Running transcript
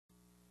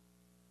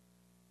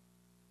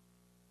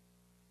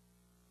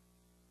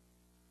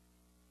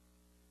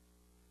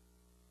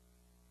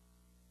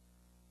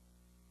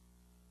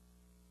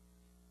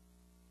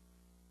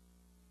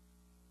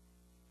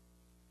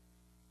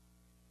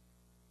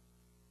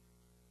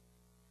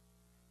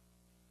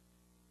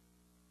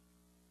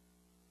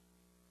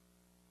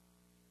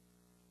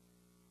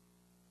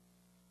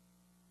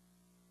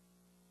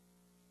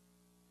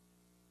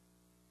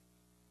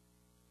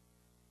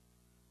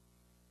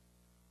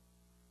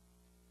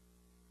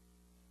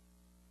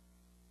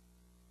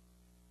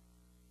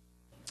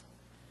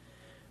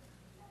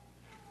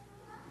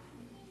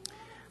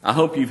I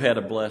hope you've had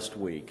a blessed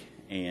week,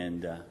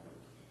 and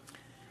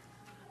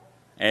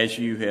as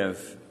you have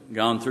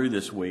gone through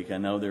this week, I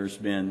know there's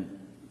been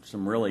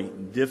some really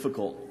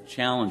difficult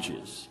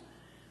challenges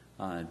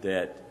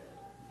that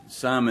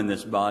some in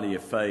this body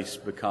have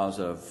faced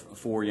because of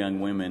 4 young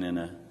women in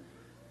an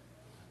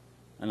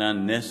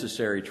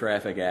unnecessary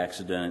traffic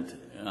accident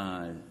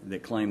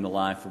that claimed the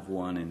life of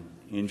one and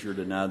injured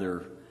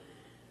another.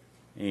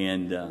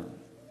 And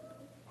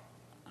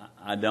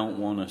I don't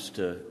want us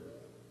to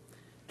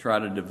try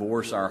to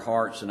divorce our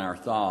hearts and our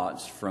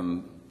thoughts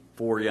from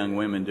 4 young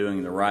women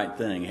doing the right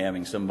thing,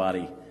 having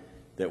somebody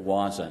that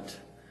wasn't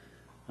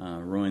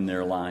ruin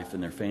their life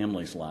and their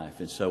family's life.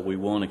 And so we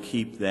want to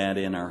keep that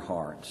in our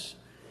hearts.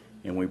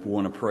 And we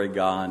want to pray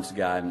God's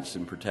guidance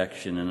and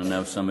protection. And I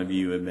know some of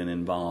you have been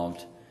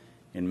involved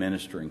in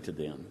ministering to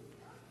them.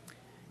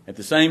 At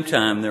the same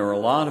time, there are a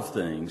lot of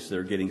things that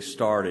are getting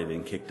started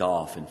and kicked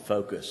off and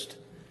focused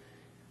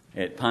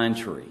at Pine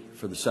Tree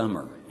for the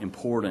summer.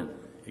 Important,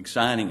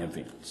 exciting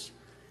events.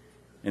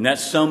 And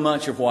that's so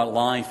much of what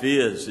life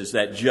is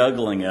that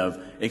juggling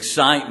of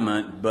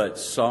excitement but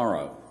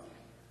sorrow.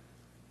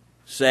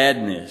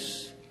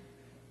 Sadness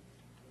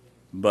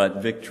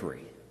but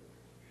victory.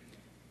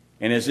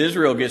 And as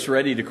Israel gets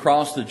ready to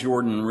cross the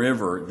Jordan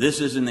River,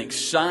 this is an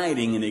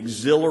exciting and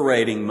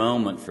exhilarating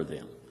moment for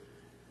them.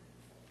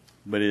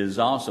 But it is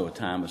also a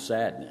time of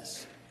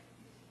sadness.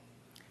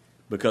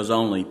 Because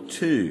only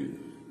 2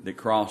 that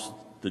crossed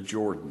the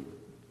Jordan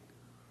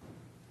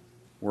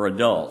were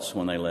adults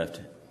when they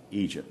left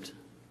Egypt.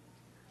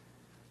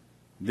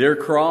 Their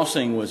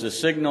crossing was a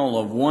signal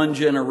of one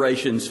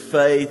generation's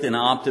faith and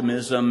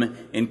optimism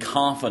and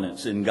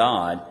confidence in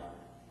God.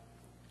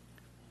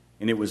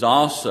 And it was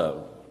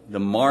also the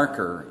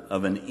marker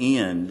of an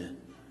end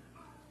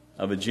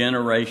of a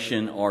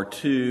generation or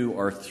 2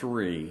 or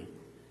 3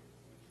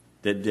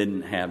 that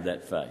didn't have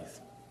that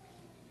faith.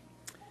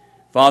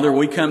 Father,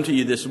 we come to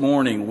you this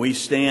morning. We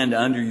stand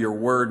under your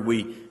word.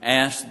 We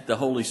ask that the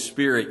Holy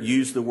Spirit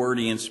use the word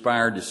he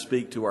inspired to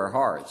speak to our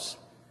hearts.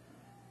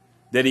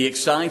 That he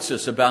excites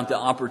us about the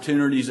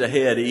opportunities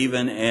ahead,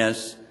 even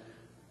as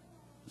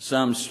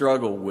some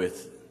struggle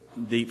with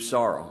deep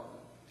sorrow.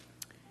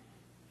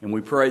 And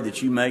we pray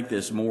that you make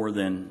this more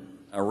than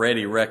a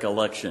ready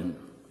recollection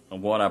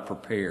of what I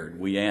prepared.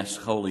 We ask,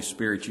 Holy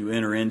Spirit, you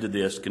enter into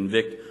this,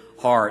 convict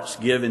hearts,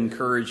 give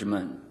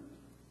encouragement,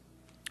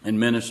 and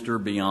minister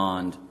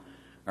beyond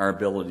our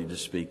ability to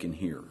speak and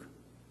hear.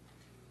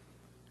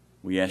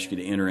 We ask you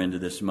to enter into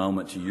this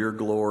moment to your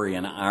glory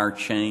and our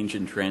change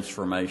and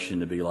transformation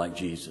to be like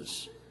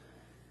Jesus.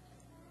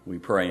 We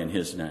pray in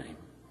his name.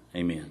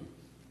 Amen.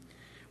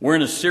 We're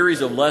in a series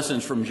of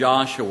lessons from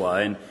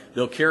Joshua, and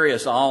they'll carry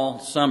us all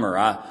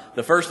summer.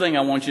 The first thing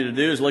I want you to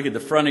do is look at the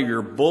front of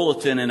your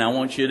bulletin, and I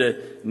want you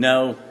to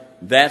know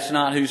that's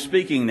not who's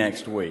speaking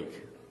next week.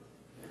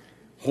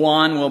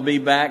 Juan will be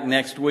back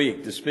next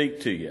week to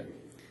speak to you.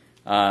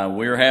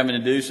 We're having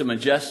to do some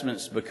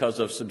adjustments because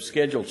of some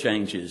schedule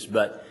changes,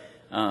 but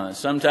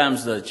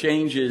sometimes the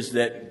changes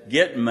that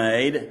get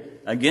made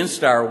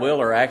against our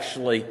will are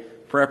actually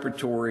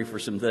preparatory for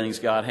some things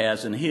God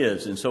has in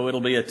his. And so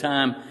it'll be a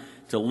time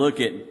to look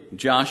at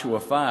Joshua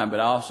 5, but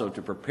also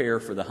to prepare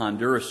for the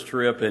Honduras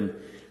trip and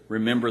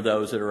remember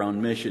those that are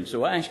on mission.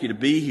 So I ask you to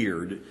be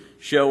here, to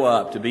show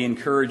up, to be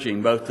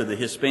encouraging both to the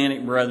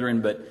Hispanic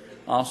brethren, but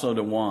also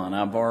to Juan.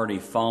 I've already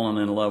fallen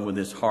in love with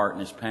his heart and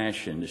his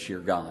passion to share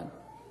God.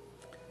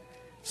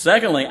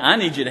 Secondly, I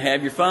need you to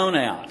have your phone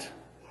out.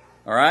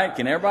 All right?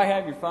 Can everybody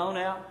have your phone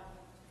out?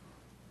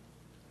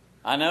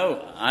 I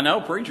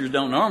know preachers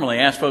don't normally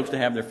ask folks to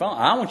have their phone.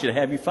 I want you to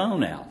have your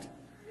phone out.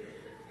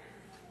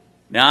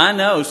 Now, I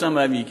know some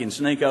of you can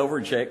sneak over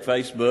and check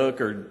Facebook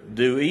or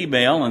do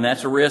email, and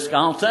that's a risk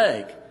I'll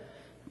take.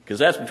 Because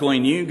that's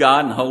between you,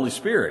 God, and the Holy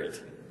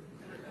Spirit.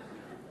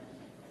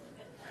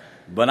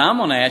 But I'm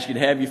going to ask you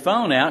to have your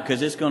phone out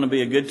because it's going to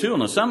be a good tool.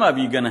 Now, some of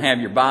you are going to have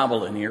your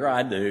Bible in here.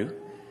 I do.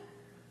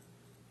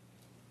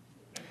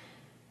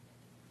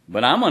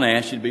 But I'm going to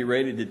ask you to be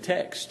ready to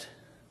text.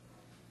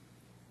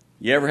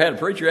 You ever had a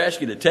preacher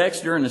ask you to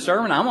text during the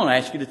sermon? I'm going to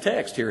ask you to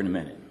text here in a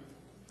minute.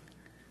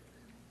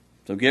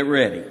 So get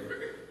ready.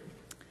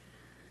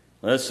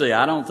 Let's see.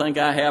 I don't think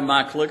I have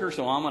my clicker,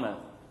 so I'm going to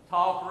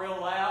talk real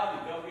loud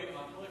and go get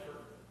my clicker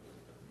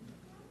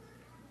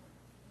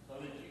so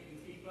that you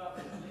can keep up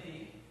with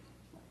me.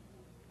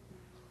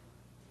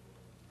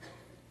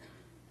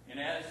 And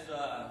as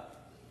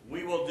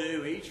we will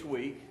do each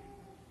week,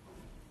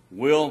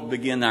 we'll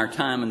begin our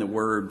time in the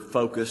Word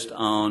focused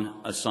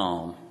on a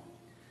psalm.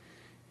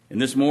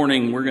 And this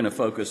morning we're going to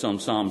focus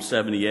on Psalm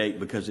 78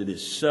 because it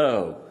is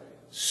so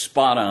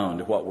spot on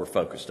to what we're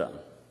focused on.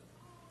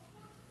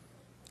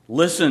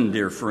 Listen,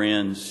 dear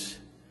friends,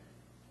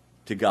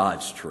 to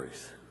God's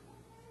truth.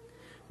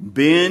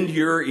 Bend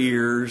your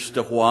ears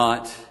to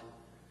what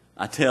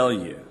I tell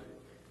you.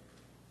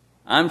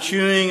 I'm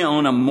chewing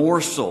on a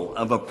morsel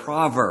of a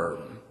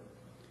proverb,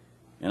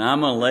 and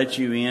I'm going to let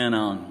you in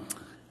on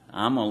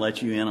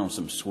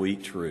some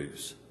sweet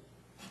truths.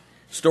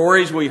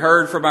 Stories we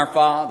heard from our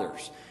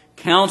fathers,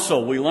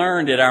 counsel we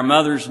learned at our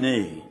mother's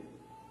knee.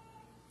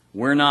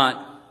 We're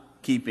not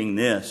keeping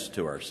this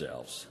to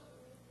ourselves.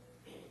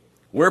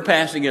 We're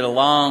passing it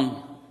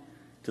along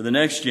to the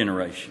next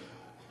generation.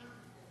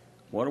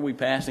 What are we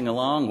passing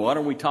along? What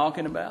are we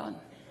talking about?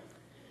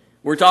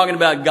 We're talking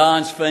about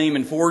God's fame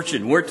and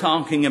fortune. We're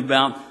talking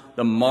about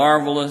the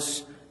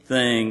marvelous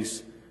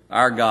things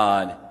our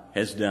God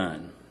has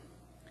done.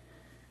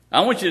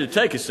 I want you to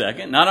take a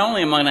second. Not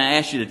only am I going to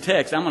ask you to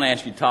text, I'm going to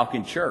ask you to talk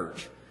in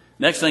church.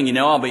 Next thing you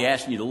know, I'll be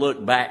asking you to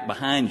look back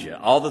behind you.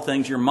 All the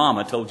things your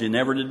mama told you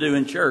never to do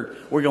in church,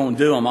 we're going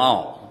to do them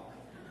all.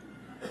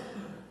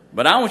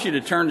 But I want you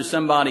to turn to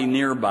somebody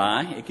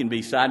nearby. It can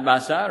be side by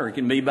side or it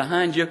can be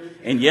behind you.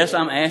 And yes,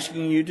 I'm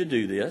asking you to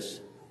do this.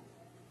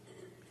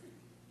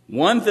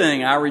 One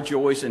thing I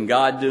rejoice in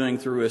God doing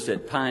through us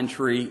at Pine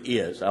Tree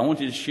is, I want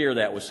you to share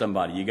that with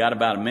somebody. You got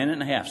about a minute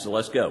and a half, so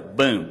let's go.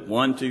 Boom.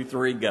 1, 2,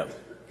 3, go.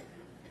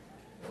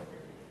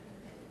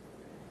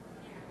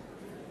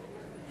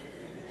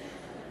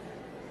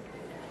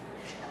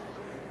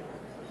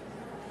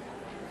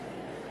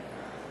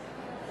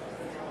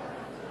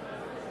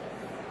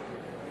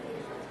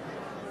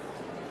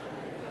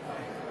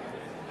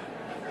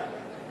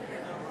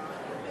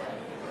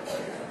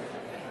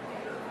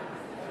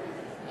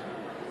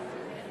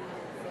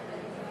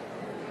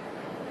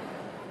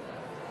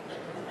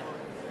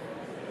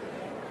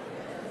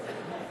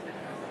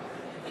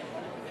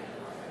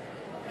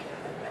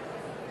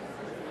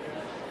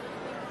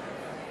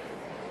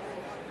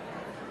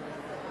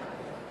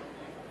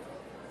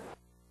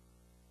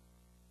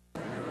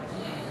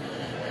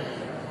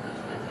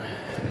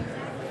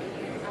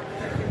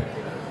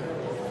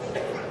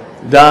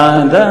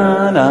 Dun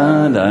dun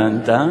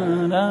dun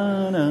dun dun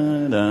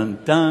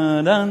dun dun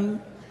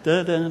dun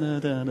dun dun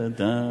dun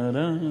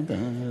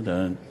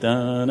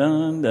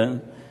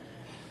dun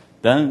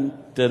dun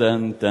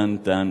dun dun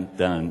dun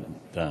dun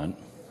dun.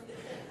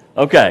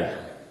 Okay.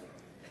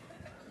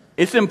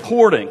 It's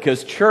important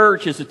because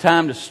church is a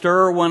time to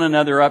stir one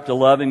another up to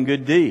love and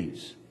good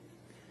deeds.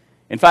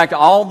 In fact,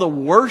 all the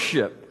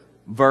worship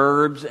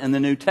verbs in the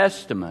New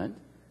Testament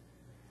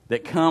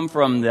that come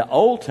from the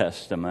Old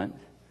Testament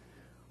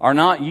are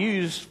not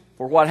used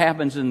for what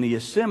happens in the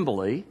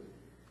assembly.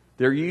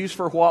 They're used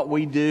for what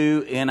we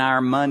do in our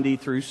Monday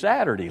through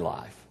Saturday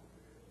life.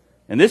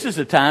 And this is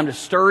a time to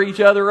stir each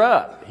other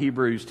up,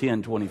 Hebrews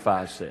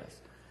 10:25 says.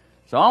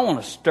 So I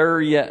want to stir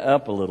you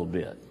up a little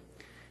bit.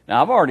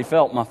 Now, I've already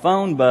felt my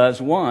phone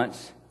buzz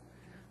once,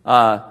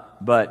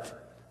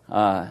 but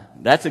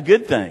that's a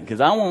good thing, because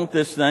I want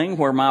this thing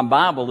where my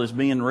Bible is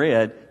being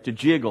read to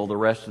jiggle the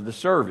rest of the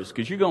service,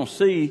 because you're going to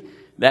see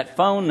that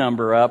phone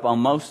number up on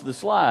most of the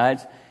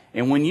slides.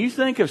 And when you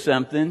think of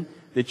something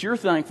that you're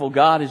thankful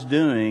God is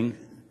doing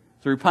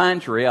through Pine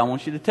Tree, I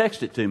want you to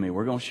text it to me.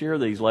 We're going to share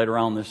these later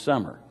on this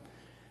summer.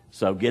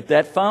 So get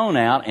that phone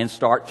out and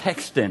start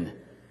texting,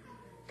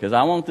 because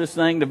I want this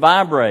thing to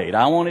vibrate.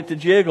 I want it to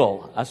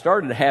jiggle. I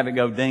started to have it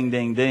go ding,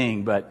 ding,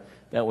 ding, but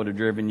that would have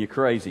driven you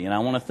crazy. And I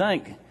want to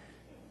thank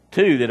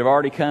two that have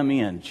already come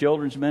in,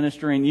 Children's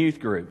Ministry and Youth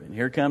Group. And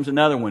here comes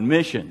another one,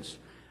 Missions.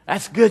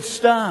 That's good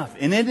stuff.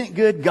 And isn't it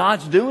good?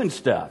 God's doing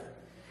stuff.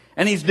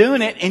 And He's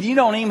doing it, and you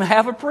don't even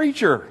have a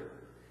preacher.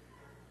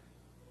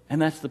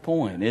 And that's the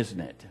point,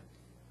 isn't it?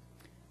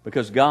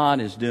 Because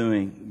God is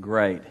doing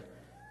great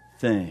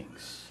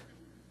things.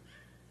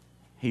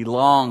 He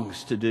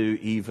longs to do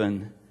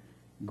even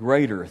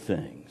greater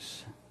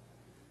things.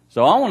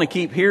 So I want to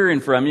keep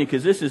hearing from you,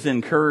 because this is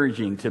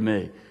encouraging to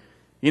me.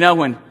 You know,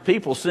 when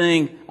people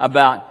sing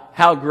about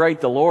how great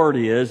the Lord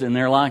is, and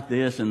they're like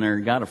this, and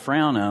they've got a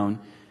frown on,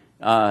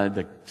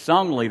 the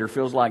song leader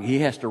feels like he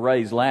has to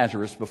raise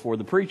Lazarus before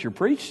the preacher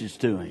preaches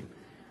to him.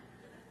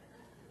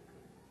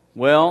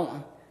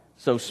 Well,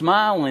 so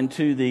smiling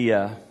to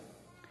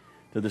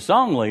the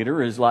song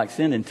leader is like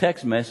sending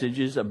text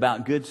messages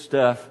about good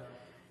stuff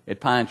at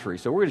Pine Tree.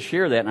 So we're going to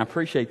share that, and I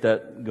appreciate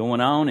that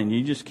going on, and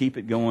you just keep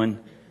it going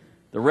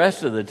the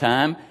rest of the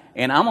time.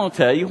 And I'm going to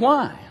tell you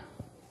why.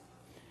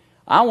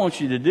 I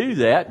want you to do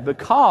that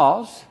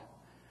because,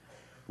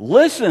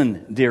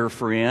 listen, dear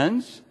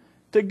friends,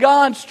 to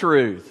God's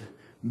truth.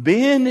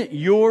 Bend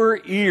your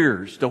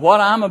ears to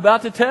what I'm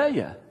about to tell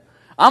you.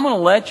 I'm going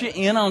to let you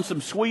in on some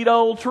sweet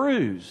old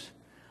truths.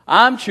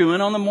 I'm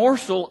chewing on the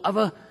morsel of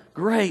a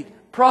great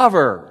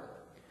proverb.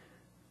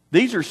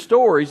 These are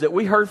stories that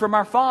we heard from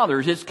our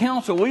fathers. It's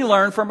counsel we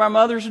learned from our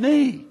mother's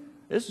knee.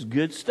 This is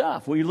good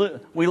stuff we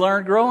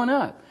learned growing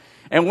up.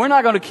 And we're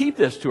not going to keep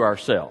this to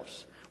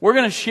ourselves. We're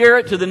going to share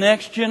it to the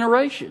next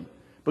generation,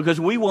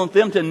 because we want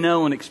them to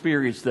know and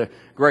experience the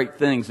great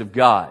things of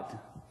God.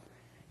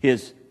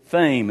 His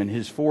fame and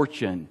His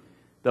fortune,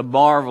 the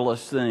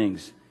marvelous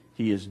things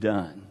He has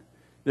done.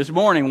 This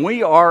morning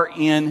we are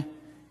in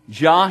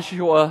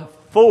Joshua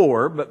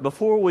 4, but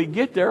before we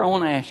get there, I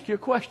want to ask you a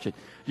question.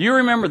 Do you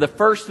remember the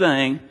first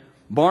thing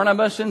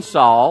Barnabas and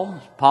Saul,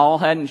 Paul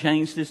hadn't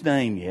changed his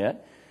name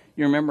yet,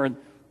 you remember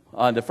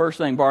the first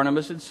thing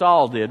Barnabas and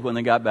Saul did when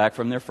they got back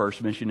from their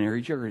first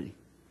missionary journey?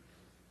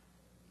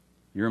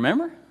 You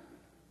remember?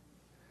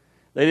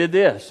 They did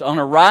this. On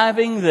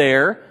arriving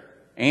there,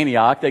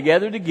 Antioch, they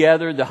gathered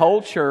together the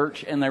whole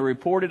church, and they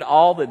reported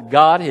all that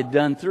God had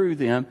done through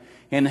them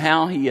and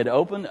how He had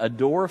opened a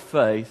door of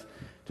faith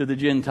to the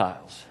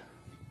Gentiles.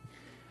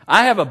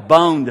 I have a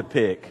bone to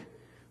pick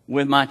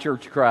with my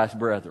Church of Christ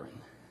brethren.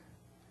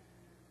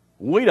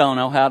 We don't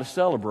know how to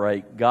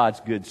celebrate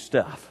God's good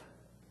stuff.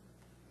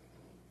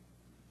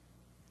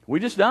 We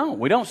just don't.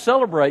 We don't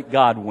celebrate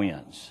God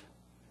wins.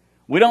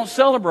 We don't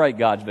celebrate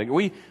God's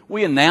victory.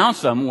 We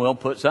announce them. We'll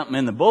put something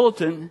in the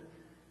bulletin.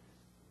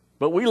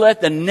 But we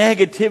let the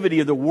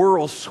negativity of the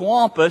world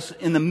swamp us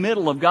in the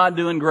middle of God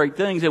doing great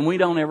things, and we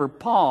don't ever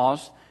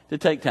pause to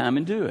take time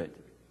and do it.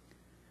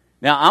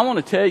 Now, I want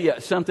to tell you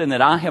something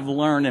that I have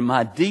learned in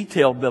my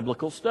detailed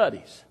biblical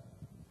studies.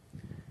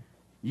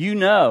 You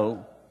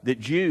know that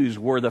Jews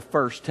were the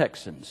first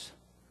Texans.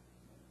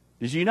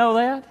 Did you know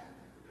that?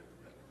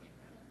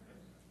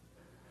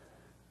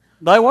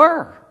 They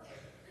were.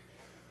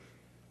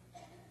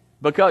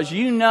 Because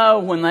you know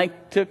when they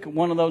took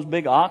one of those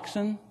big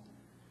oxen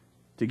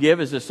to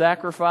give as a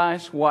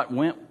sacrifice, what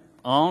went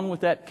on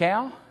with that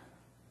cow?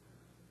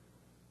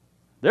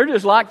 They're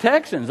just like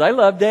Texans. They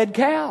love dead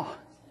cow.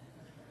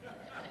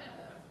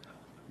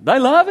 They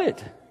love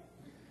it.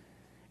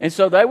 And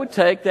so they would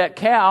take that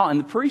cow, and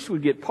the priest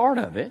would get part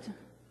of it.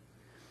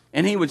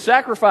 And he would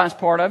sacrifice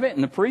part of it,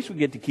 and the priest would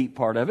get to keep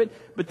part of it.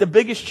 But the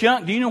biggest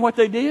chunk, do you know what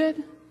they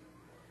did?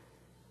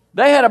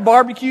 They had a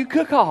barbecue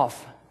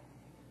cook-off.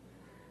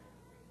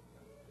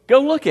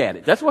 Go look at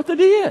it. That's what they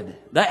did.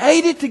 They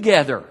ate it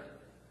together.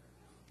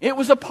 It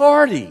was a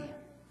party.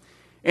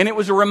 And it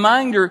was a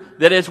reminder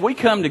that as we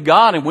come to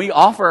God and we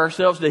offer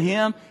ourselves to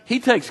Him, He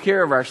takes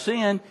care of our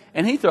sin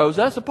and He throws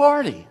us a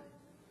party.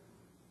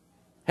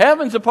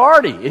 Heaven's a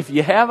party. If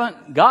you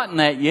haven't gotten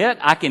that yet,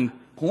 I can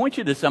point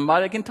you to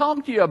somebody that can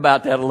talk to you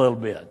about that a little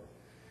bit.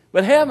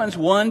 But heaven's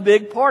one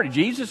big party.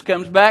 Jesus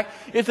comes back,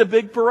 it's a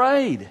big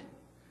parade.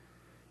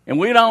 And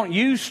we don't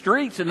use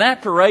streets in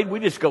that parade, we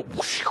just go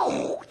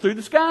through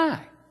the sky.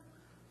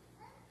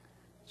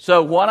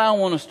 So what I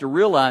want us to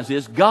realize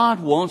is God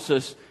wants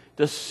us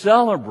to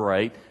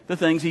celebrate the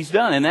things He's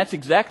done. And that's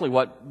exactly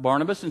what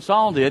Barnabas and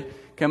Saul did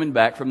coming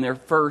back from their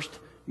first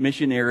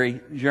missionary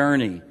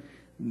journey.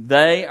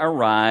 They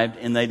arrived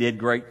and they did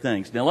great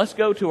things. Now let's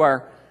go to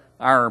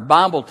our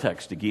Bible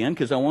text again,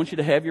 because I want you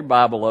to have your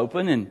Bible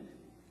open. And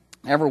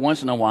every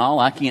once in a while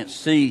I can't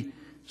see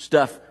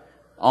stuff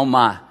on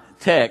my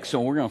text, so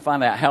we're going to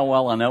find out how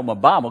well I know my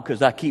Bible,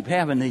 because I keep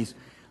having these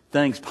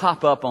things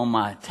pop up on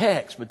my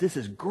text. But this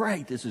is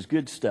great. This is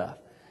good stuff.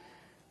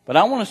 But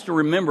I want us to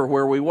remember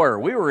where we were.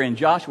 We were in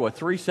Joshua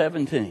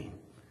 3:17.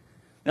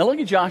 Now look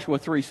at Joshua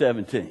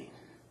 3:17.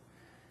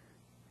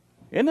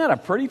 Isn't that a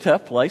pretty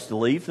tough place to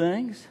leave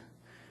things?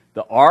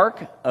 The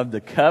Ark of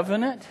the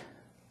Covenant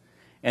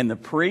and the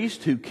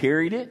priest who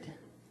carried it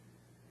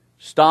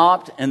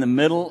stopped in the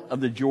middle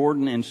of the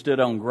Jordan and stood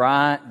on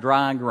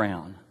dry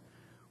ground,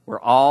 where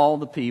all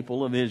the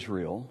people of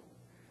Israel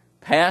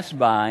passed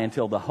by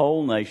until the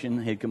whole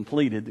nation had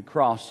completed the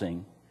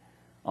crossing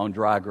on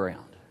dry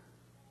ground.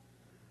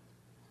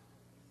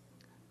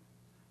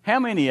 How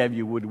many of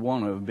you would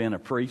want to have been a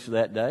priest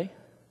that day?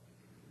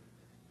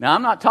 Now,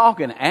 I'm not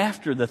talking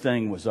after the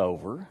thing was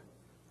over.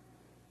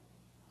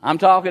 I'm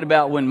talking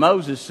about when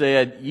Moses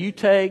said, you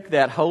take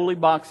that holy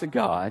box of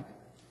God,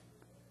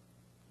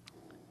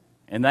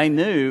 and they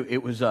knew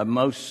it was a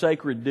most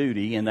sacred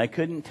duty, and they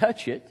couldn't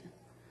touch it.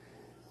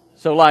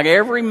 So like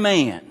every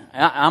man,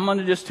 I'm going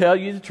to just tell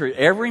you the truth.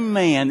 Every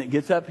man that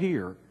gets up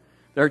here,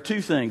 there are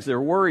two things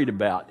they're worried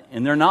about.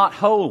 And they're not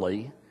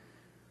holy,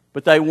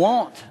 but they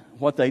want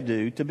what they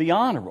do to be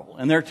honorable.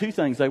 And there are two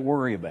things they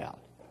worry about.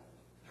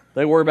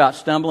 They worry about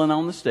stumbling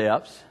on the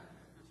steps.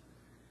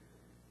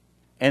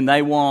 And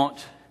they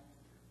want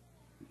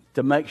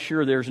to make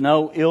sure there's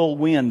no ill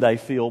wind they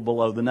feel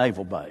below the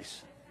naval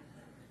base.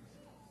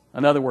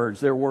 In other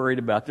words, they're worried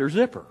about their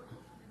zipper.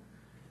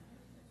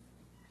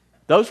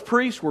 Those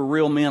priests were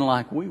real men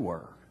like we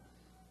were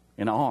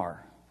and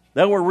are.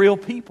 They were real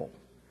people.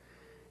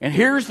 And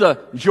here's the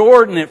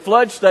Jordan at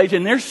flood stage,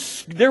 and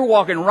they're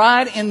walking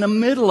right in the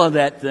middle of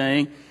that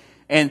thing,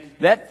 and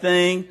that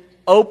thing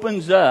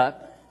opens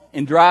up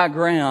in dry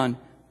ground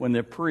when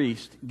the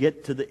priests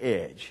get to the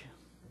edge.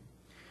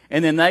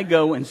 And then they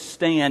go and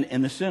stand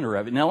in the center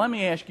of it. Now let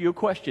me ask you a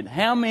question.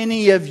 How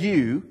many of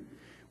you,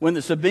 when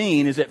the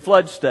Sabine is at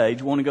flood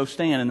stage, want to go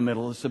stand in the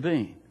middle of the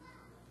Sabine?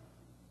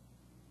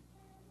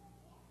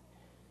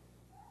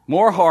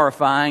 More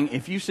horrifying,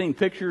 if you've seen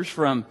pictures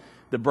from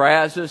the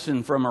Brazos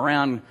and from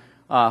around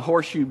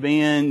Horseshoe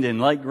Bend and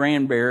Lake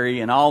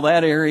Granbury and all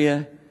that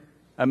area,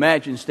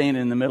 imagine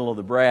standing in the middle of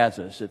the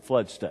Brazos at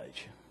flood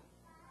stage.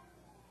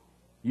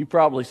 You've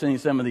probably seen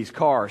some of these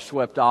cars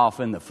swept off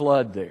in the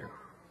flood there.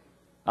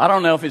 I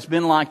don't know if it's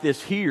been like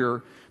this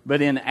here,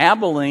 but in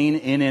Abilene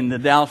and in the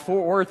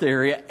Dallas-Fort Worth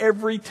area,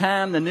 every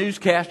time the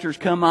newscasters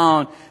come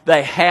on,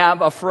 they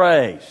have a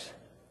phrase.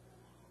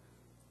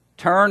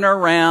 Turn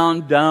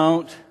around,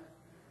 don't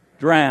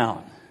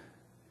drown.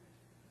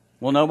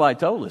 Well, nobody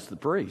told us, the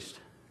priest.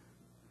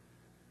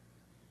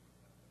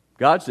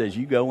 God says,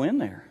 you go in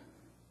there.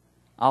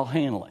 I'll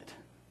handle it.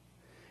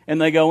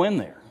 And they go in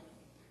there.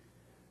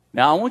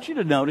 Now, I want you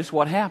to notice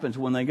what happens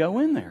when they go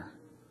in there.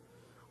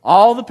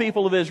 All the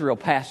people of Israel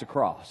pass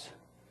across.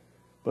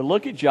 But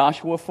look at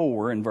Joshua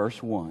 4 and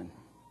verse 1.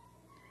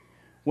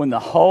 When the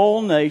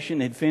whole nation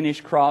had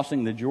finished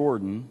crossing the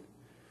Jordan,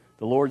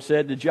 the Lord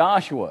said to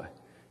Joshua,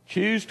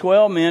 choose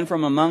 12 men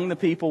from among the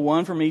people,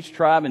 one from each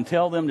tribe, and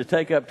tell them to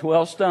take up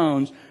 12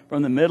 stones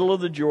from the middle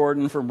of the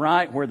Jordan, from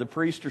right where the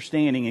priests are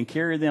standing, and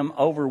carry them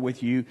over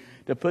with you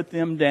to put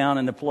them down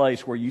in the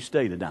place where you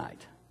stay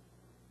tonight.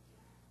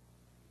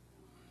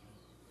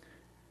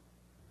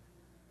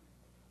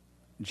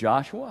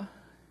 Joshua,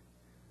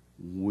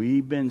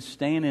 we've been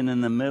standing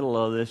in the middle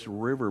of this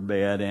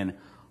riverbed, and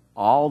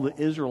all the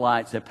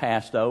Israelites have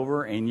passed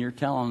over, and you're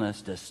telling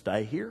us to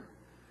stay here?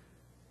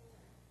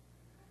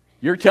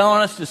 You're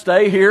telling us to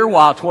stay here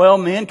while 12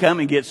 men come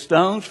and get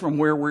stones from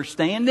where we're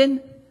standing?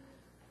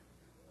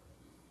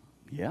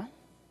 Yeah.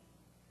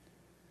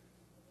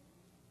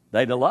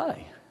 They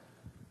delay.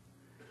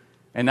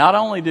 And not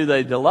only do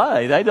they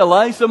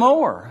delay some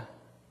more.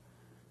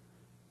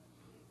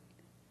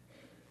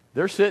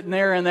 They're sitting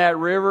there in that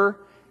river,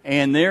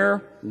 and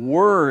they're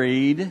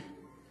worried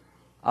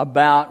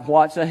about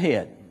what's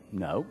ahead.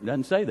 No, it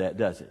doesn't say that,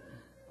 does it?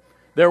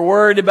 They're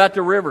worried about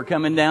the river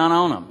coming down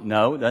on them.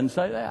 No, it doesn't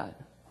say that.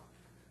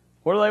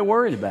 What are they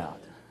worried about?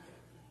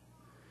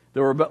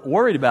 They're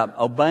worried about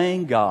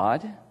obeying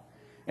God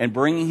and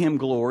bringing Him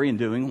glory and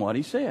doing what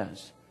He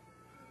says.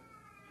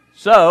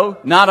 So,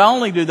 not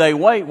only do they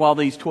wait while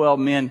these 12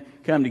 men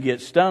come to get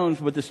stones,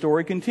 but the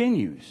story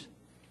continues.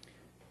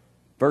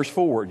 Verse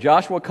 4,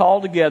 Joshua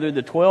called together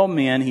the 12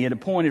 men he had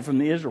appointed from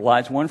the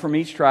Israelites, one from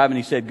each tribe, and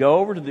he said, go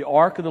over to the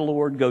ark of the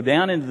Lord, go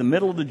down into the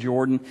middle of the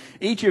Jordan.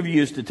 Each of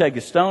you is to take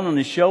a stone on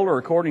his shoulder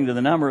according to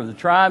the number of the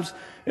tribes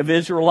of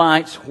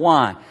Israelites.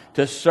 Why?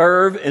 To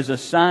serve as a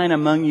sign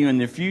among you in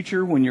the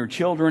future when your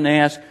children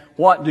ask,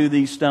 what do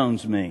these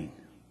stones mean?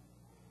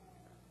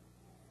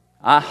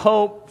 I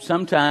hope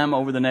sometime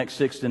over the next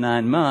 6 to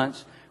 9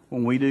 months,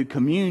 when we do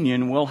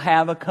communion, we'll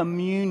have a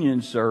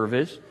communion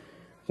service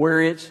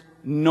where it's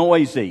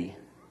noisy.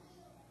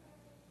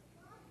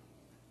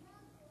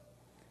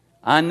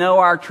 I know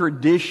our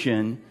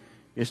tradition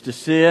is to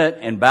sit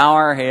and bow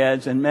our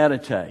heads and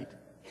meditate.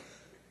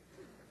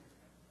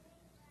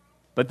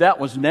 But that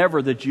was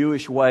never the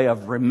Jewish way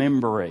of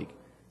remembering.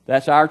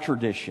 That's our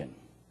tradition.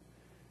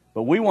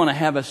 But we want to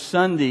have a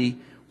Sunday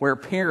where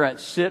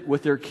parents sit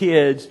with their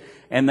kids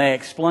and they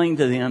explain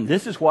to them,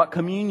 this is what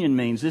communion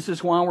means. This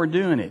is why we're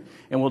doing it.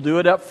 And we'll do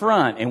it up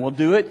front. And we'll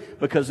do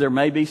it because there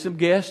may be some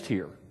guests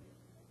here.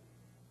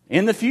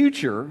 In the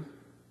future,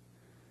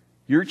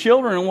 your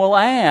children will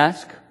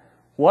ask,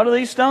 what do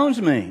these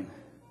stones mean?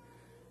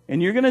 And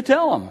you're going to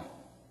tell them.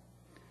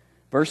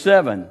 Verse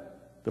 7,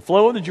 the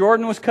flow of the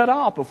Jordan was cut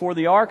off before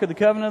the ark of the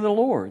covenant of the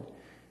Lord.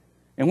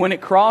 And when it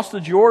crossed the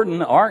Jordan,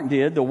 the ark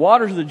did, the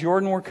waters of the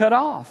Jordan were cut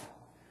off.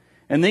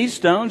 And these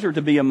stones are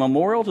to be a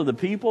memorial to the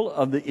people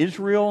of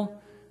Israel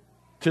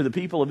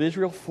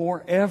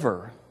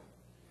forever.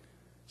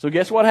 So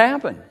guess what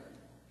happened?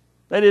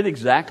 They did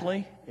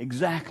exactly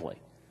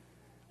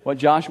what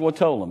Joshua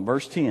told them.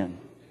 Verse 10.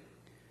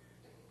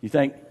 You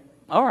think,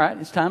 all right,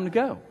 it's time to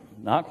go.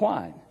 Not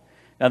quite.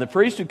 Now the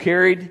priest who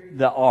carried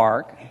the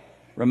ark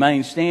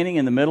remained standing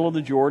in the middle of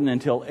the Jordan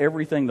until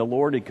everything the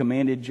Lord had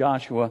commanded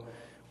Joshua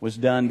was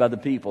done by the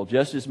people,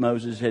 just as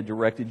Moses had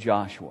directed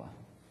Joshua.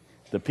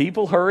 The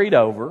people hurried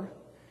over.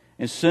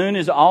 As soon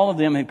as all of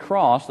them had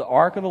crossed, the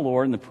ark of the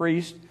Lord and the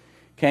priest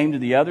came to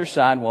the other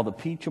side while the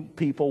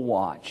people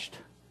watched.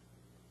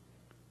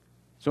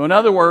 So in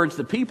other words,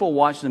 the people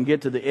watch them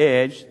get to the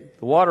edge.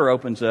 The water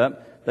opens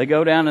up. They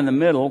go down in the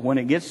middle. When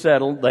it gets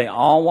settled, they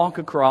all walk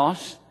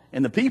across,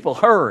 and the people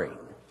hurry.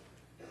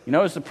 You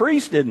notice the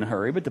priest didn't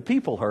hurry, but the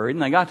people hurried,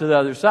 and they got to the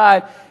other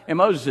side, and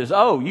Moses says,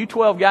 oh, you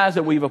 12 guys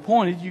that we've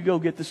appointed, you go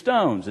get the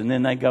stones, and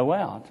then they go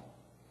out.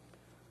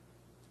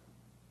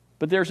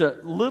 But there's a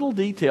little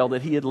detail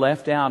that he had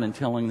left out in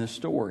telling this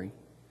story.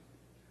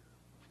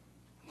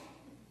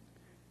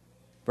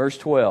 Verse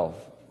 12.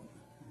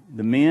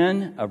 The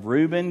men of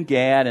Reuben,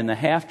 Gad, and the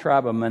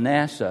half-tribe of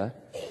Manasseh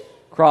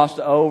crossed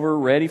over,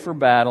 ready for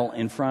battle,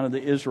 in front of the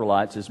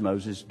Israelites as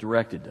Moses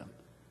directed them.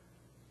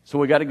 So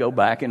we got to go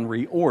back and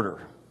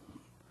reorder.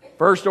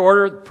 First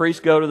order, the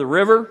priests go to the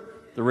river.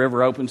 The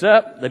river opens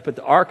up. They put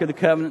the Ark of the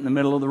Covenant in the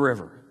middle of the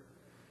river.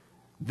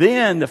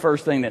 Then the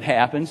first thing that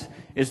happens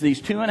is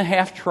these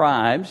 2.5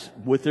 tribes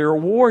with their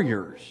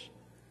warriors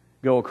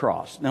go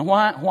across. Now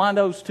why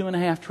those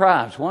 2.5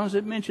 tribes? Why does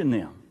it mention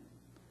them?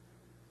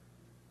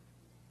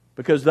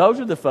 Because those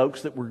are the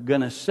folks that were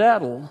going to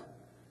settle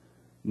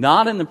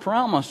not in the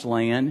promised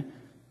land,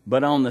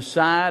 but on the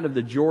side of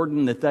the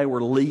Jordan that they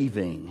were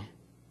leaving.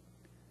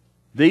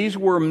 These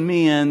were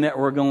men that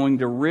were going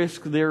to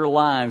risk their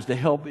lives to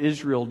help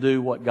Israel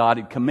do what God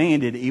had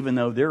commanded, even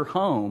though their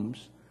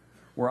homes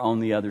were on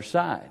the other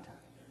side.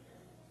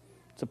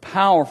 It's a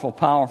powerful,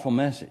 powerful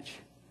message.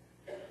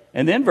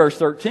 And then verse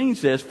 13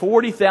 says,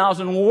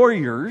 40,000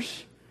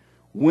 warriors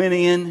went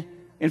in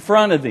in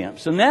front of them.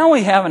 So now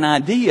we have an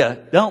idea,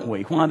 don't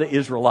we, why the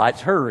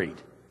Israelites hurried.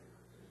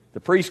 The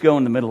priests go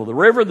in the middle of the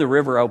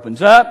river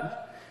opens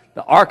up,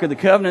 the Ark of the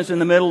Covenant's in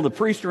the middle, the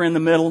priests are in the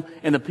middle,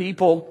 and the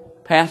people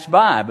pass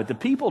by. But the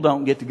people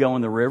don't get to go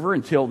in the river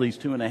until these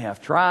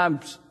 2.5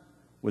 tribes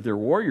with their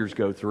warriors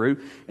go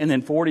through, and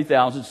then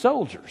 40,000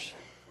 soldiers.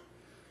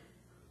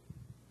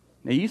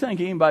 Now you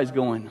think anybody's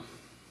going,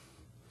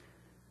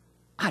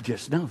 I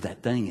just know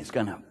that thing is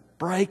going to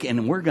break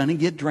and we're going to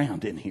get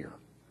drowned in here.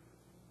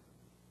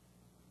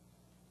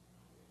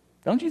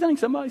 Don't you think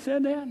somebody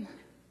said that?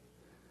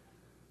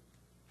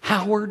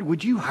 Howard,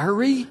 would you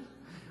hurry?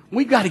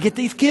 We've got to get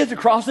these kids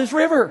across this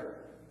river.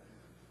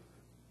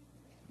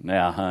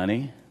 Now,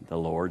 honey, the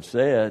Lord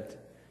said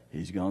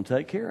He's going to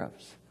take care of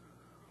us.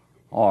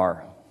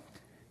 Or,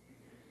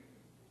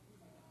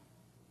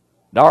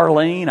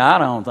 Darlene, I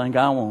don't think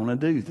I want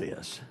to do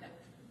this.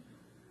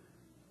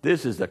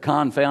 This is the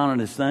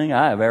confoundedest thing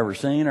I have ever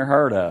seen or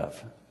heard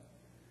of.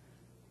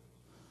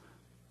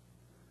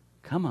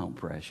 Come on,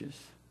 precious.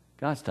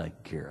 God's taking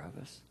care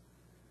of us.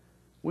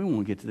 We want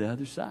to get to the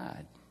other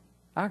side.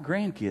 Our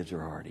grandkids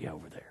are already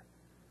over there.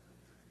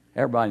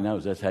 Everybody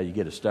knows that's how you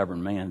get a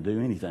stubborn man to do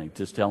anything.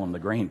 Just tell them the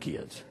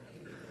grandkids.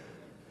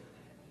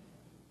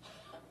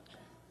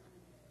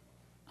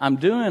 I'm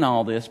doing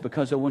all this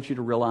because I want you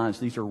to realize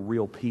these are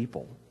real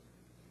people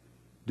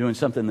doing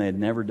something they had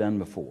never done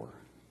before.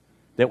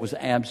 That was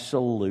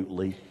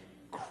absolutely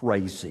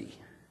crazy.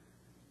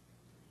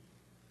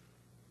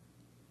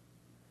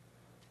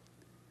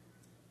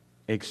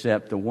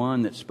 Except the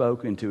one that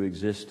spoke into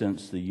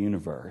existence the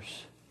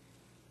universe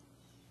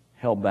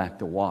held back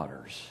the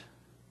waters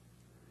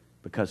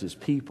because His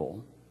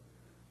people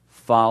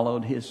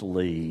followed His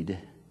lead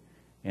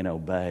and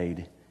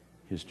obeyed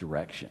His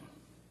direction.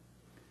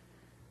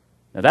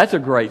 Now that's a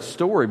great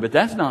story, but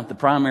that's not the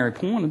primary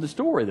point of the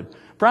story. The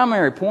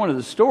primary point of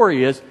the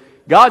story is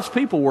God's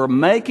people were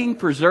making,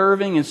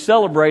 preserving, and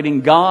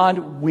celebrating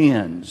God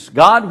wins.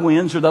 God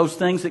wins are those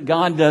things that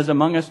God does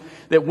among us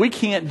that we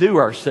can't do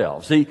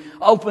ourselves. He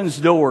opens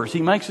doors.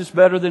 He makes us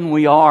better than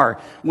we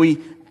are. We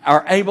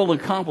are able to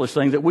accomplish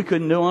things that we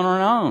couldn't do on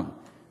our own.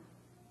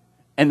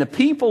 And the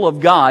people of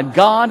God,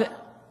 God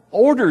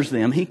orders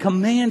them, He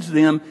commands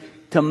them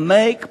to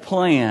make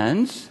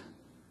plans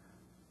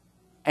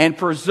and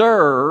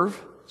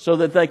preserve so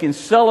that they can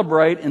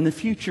celebrate in the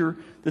future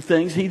the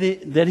things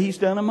that He's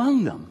done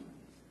among them.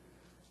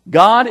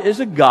 God is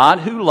a God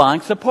who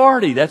likes a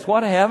party. That's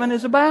what heaven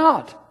is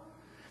about.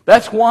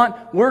 That's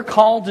what we're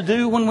called to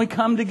do when we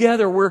come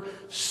together. We're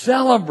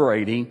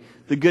celebrating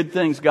the good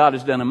things God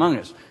has done among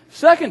us.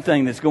 Second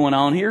thing that's going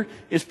on here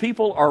is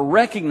people are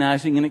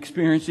recognizing and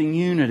experiencing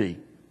unity.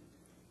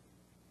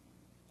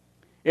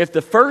 If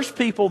the first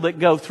people that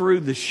go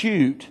through the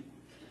chute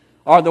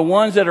are the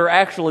ones that are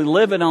actually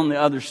living on the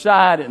other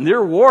side, and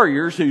they're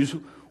warriors whose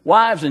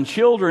wives and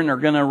children are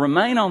going to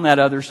remain on that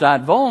other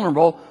side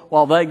vulnerable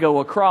while they go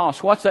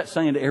across, what's that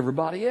saying to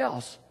everybody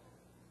else?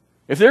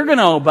 If they're going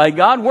to obey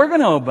God, we're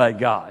going to obey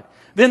God.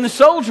 Then the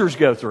soldiers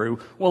go through.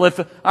 Well, if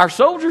our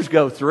soldiers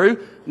go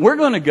through, we're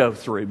going to go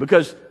through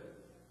because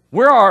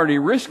we're already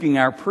risking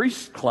our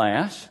priest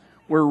class.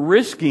 We're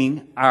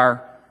risking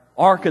our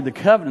Ark of the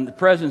Covenant, the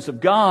presence of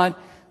God.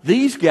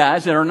 These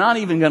guys that are not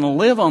even going to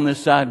live on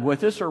this side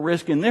with us are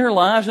risking their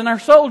lives, and our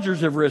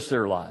soldiers have risked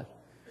their lives.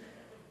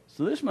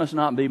 So this must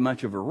not be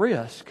much of a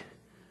risk.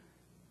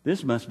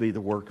 This must be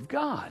the work of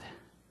God.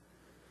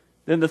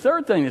 Then the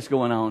third thing that's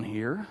going on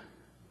here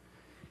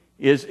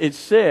is it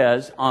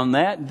says on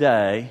that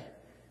day,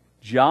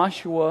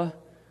 Joshua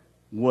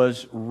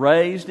was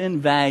raised in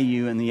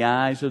value in the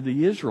eyes of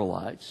the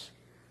Israelites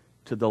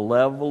to the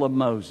level of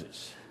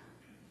Moses.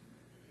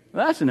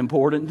 That's an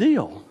important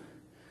deal.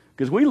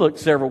 Because we looked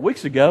several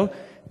weeks ago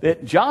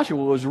that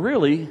Joshua was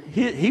really,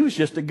 he was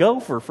just a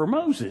gopher for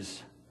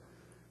Moses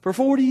for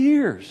 40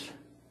 years.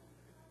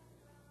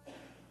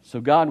 So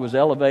God was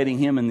elevating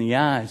him in the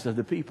eyes of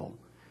the people.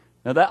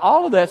 Now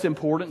all of that's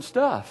important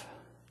stuff.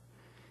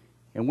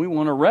 And we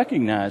want to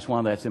recognize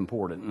why that's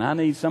important. And I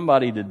need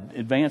somebody to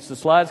advance the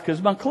slides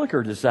because my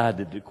clicker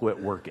decided to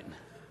quit working.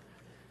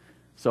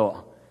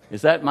 So,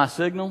 is that my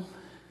signal?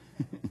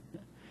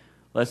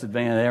 Let's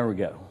advance. There we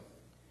go.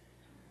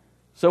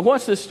 So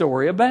what's this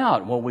story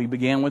about? Well, we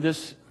began with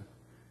this.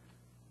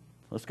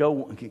 Let's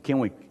go. Can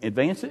we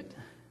advance it?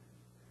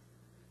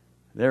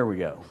 There we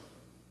go.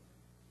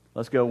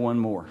 Let's go one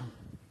more.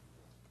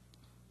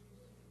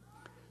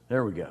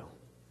 There we go.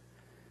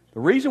 The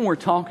reason we're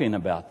talking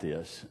about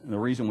this, and the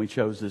reason we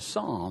chose this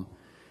psalm,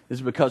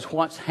 is because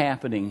what's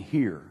happening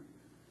here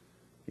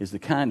is the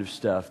kind of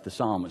stuff the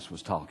psalmist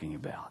was talking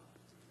about.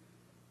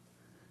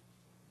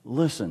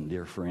 Listen,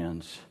 dear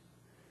friends,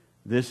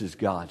 this is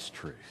God's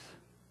truth.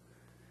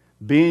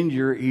 Bend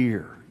your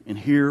ear and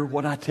hear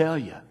what I tell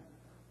you.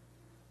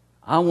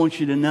 I want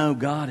you to know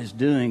God is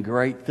doing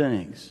great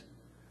things.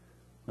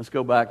 Let's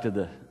go back to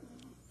the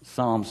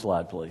psalm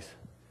slide, please.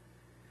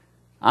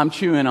 I'm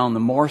chewing on the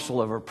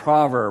morsel of a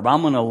proverb.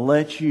 I'm going to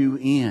let you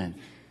in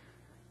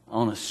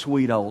on a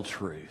sweet old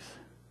truth.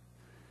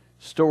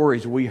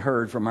 Stories we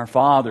heard from our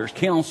fathers,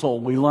 counsel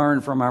we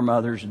learned from our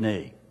mother's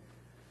knee.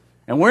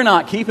 And we're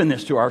not keeping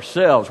this to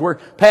ourselves. We're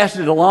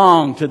passing it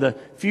along to the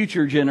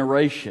future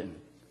generation.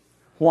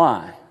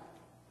 Why?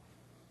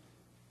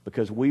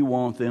 Because we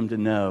want them to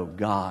know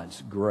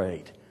God's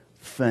great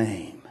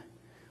fame.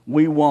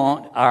 We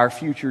want our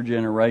future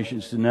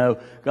generations to know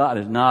God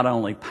is not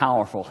only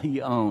powerful,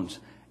 He owns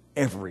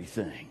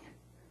everything.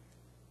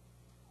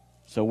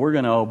 So we're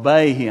going to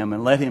obey Him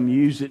and let Him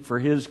use it for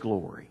His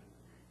glory.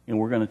 And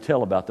we're going to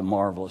tell about the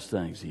marvelous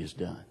things He has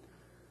done.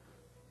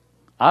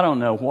 I don't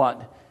know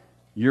what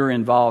you're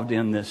involved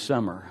in this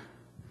summer,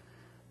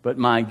 but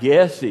my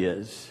guess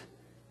is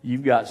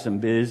you've got some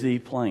busy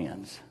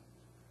plans.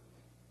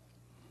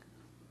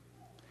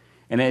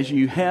 And as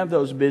you have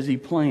those busy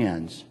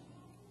plans,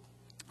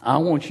 I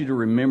want you to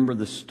remember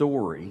the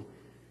story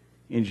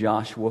in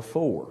Joshua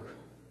 4.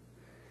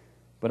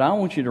 But I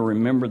want you to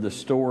remember the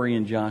story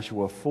in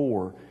Joshua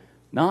 4,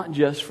 not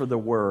just for the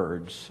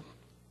words,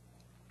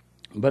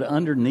 but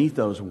underneath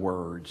those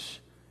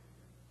words,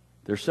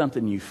 there's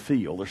something you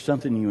feel. There's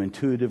something you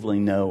intuitively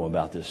know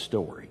about this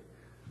story.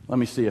 Let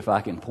me see if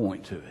I can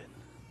point to it.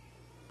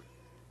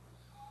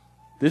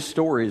 This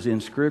story is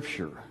in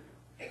Scripture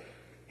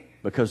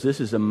because this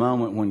is a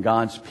moment when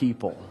God's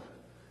people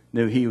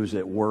knew He was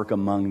at work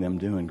among them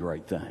doing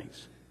great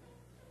things.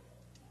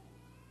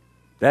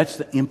 That's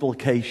the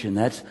implication.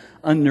 That's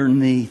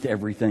underneath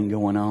everything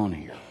going on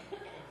here.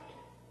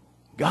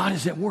 God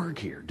is at work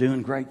here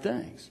doing great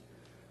things.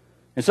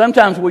 And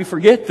sometimes we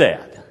forget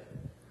that.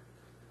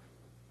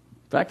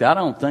 In fact, I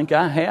don't think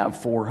I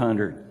have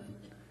 400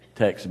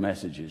 text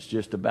messages,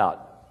 just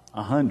about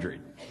 100.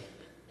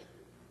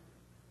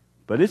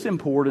 But it's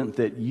important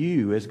that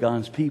you, as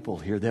God's people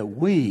here, that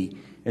we,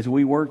 as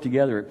we work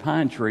together at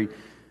Pine Tree,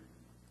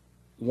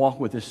 walk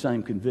with this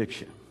same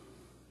conviction.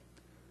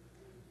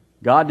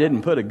 God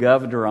didn't put a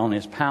governor on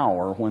His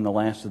power when the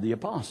last of the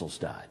apostles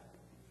died.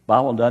 The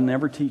Bible doesn't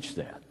ever teach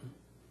that.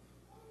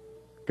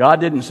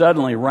 God didn't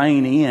suddenly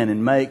rein in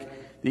and make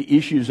the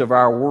issues of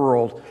our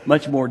world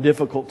much more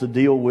difficult to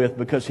deal with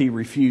because He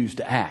refused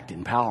to act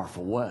in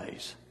powerful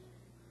ways.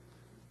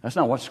 That's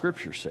not what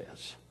Scripture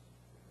says.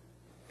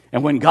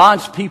 And when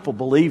God's people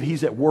believe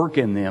He's at work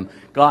in them,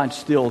 God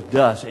still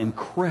does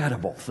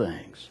incredible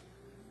things.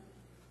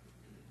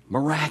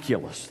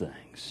 Miraculous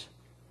things.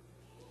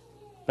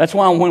 That's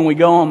why when we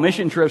go on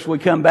mission trips, we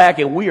come back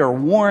and we are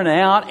worn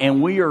out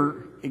and we are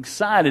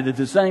excited at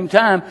the same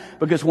time,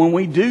 because when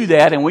we do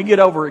that and we get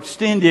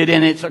overextended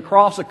and it's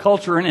across a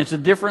culture and it's a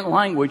different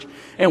language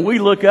and we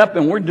look up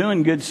and we're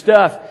doing good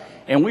stuff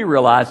and we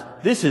realize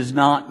this is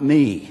not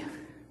me.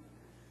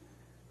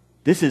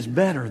 This is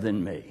better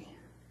than me.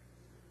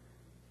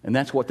 And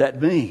that's what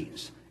that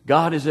means.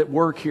 God is at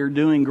work here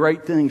doing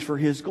great things for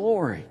His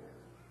glory.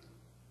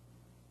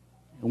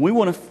 And we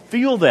want to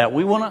feel that.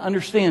 We want to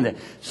understand that.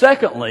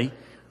 Secondly,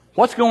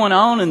 what's going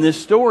on in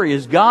this story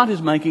is God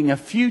is making a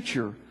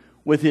future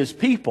with His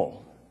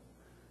people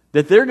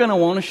that they're going to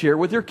want to share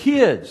with their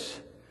kids.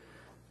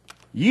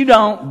 You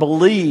don't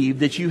believe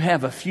that you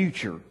have a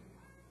future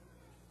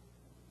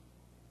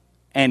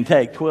and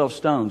take 12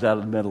 stones out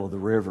of the middle of the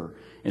river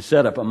and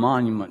set up a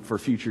monument for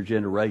future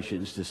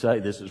generations to say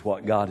this is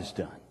what God has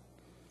done.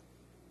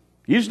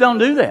 You just don't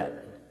do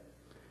that.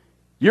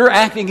 You're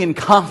acting in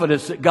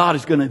confidence that God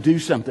is going to do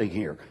something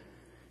here.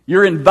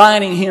 You're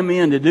inviting Him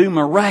in to do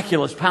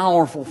miraculous,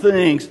 powerful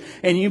things,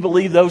 and you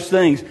believe those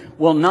things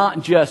will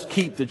not just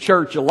keep the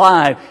church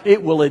alive,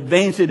 it will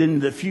advance it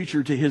into the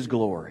future to His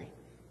glory.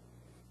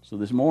 So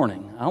this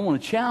morning, I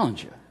want to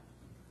challenge you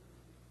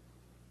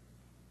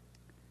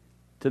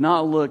to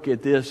not look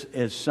at this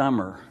as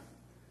summer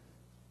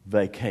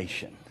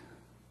vacation.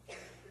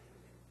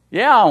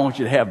 Yeah, I want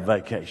you to have a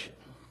vacation.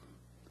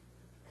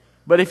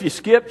 But if you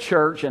skip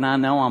church, and I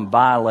know I'm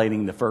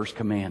violating the first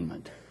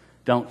commandment,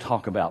 don't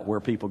talk about where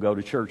people go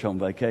to church on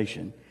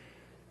vacation,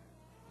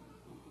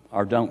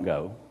 or don't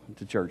go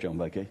to church on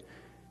vacation.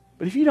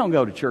 But if you don't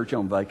go to church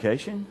on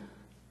vacation,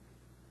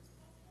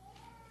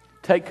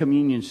 take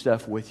communion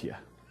stuff with you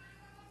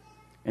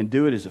and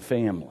do it as a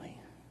family.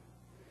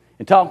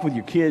 And talk with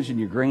your kids and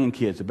your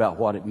grandkids about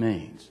what it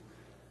means.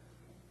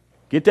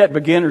 Get that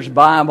beginner's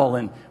Bible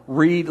and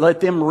let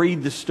them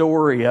read the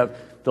story of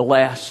the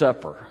Last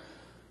Supper.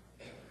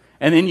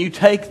 And then you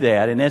take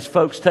that, and as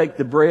folks take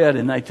the bread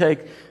and they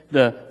take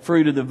the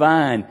fruit of the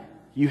vine,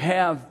 you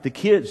have the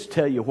kids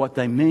tell you what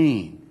they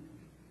mean.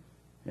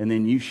 And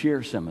then you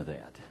share some of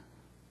that.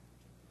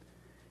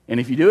 And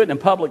if you do it in a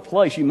public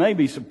place, you may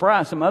be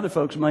surprised. Some other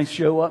folks may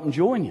show up and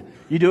join you.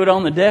 You do it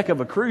on the deck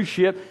of a cruise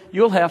ship,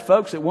 you'll have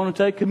folks that want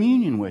to take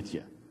communion with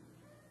you.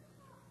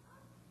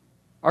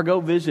 Or go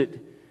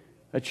visit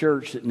a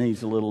church that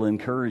needs a little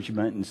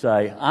encouragement and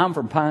say, I'm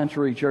from Pine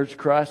Tree Church of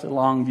Christ at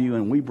Longview,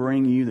 and we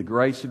bring you the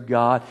grace of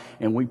God,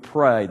 and we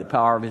pray the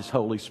power of His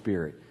Holy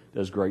Spirit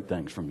does great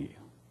things from you.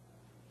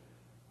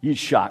 You'd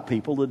shock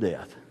people to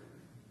death.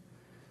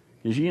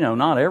 Because,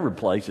 not every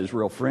place is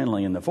real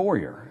friendly in the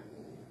foyer.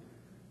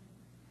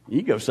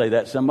 You go say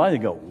that to somebody,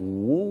 they go,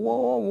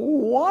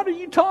 what are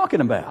you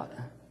talking about?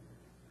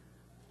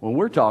 Well,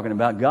 we're talking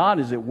about God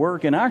is at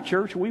work in our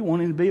church. We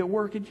want Him to be at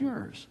work at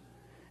yours.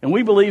 And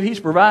we believe He's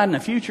providing a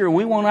future, and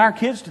we want our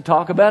kids to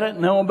talk about it and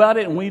know about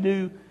it, and we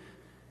do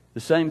the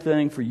same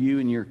thing for you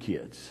and your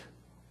kids.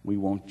 We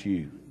want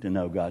you to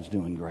know God's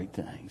doing great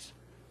things.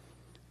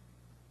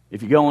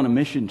 If you go on a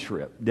mission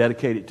trip,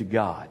 dedicate it to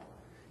God.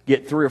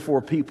 Get 3 or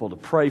 4 people to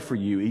pray for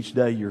you each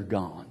day you're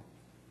gone.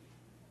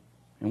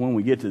 And when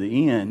we get to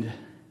the end,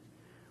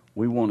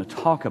 we want to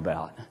talk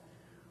about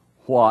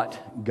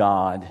what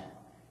God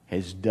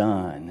has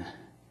done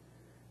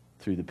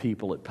through the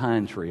people at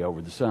Pine Tree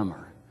over the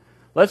summer.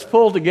 Let's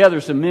pull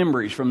together some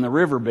memories from the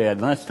riverbed,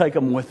 and let's take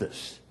them with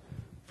us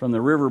from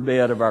the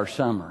riverbed of our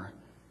summer.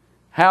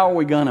 How are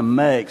we going to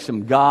make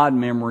some God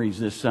memories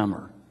this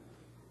summer?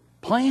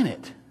 Plan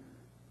it.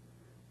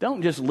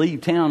 Don't just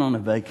leave town on a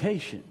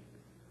vacation.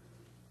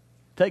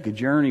 Take a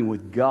journey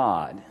with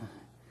God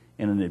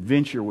and an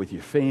adventure with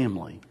your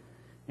family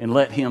and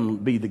let Him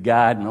be the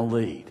guide and the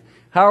lead.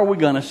 How are we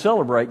going to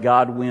celebrate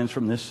God wins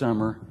from this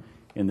summer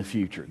in the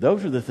future?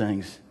 Those are the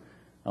things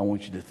I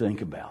want you to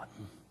think about.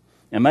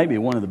 And maybe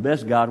one of the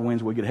best God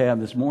wins we could have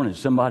this morning is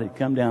somebody to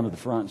come down to the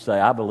front and say,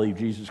 I believe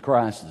Jesus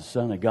Christ is the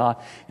Son of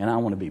God, and I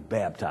want to be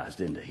baptized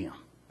into Him.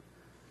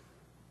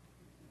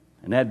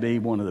 And that'd be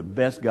one of the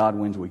best God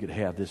wins we could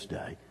have this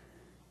day.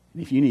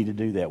 And if you need to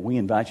do that, we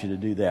invite you to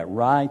do that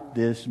right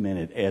this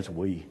minute as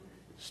we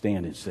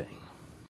stand and sing.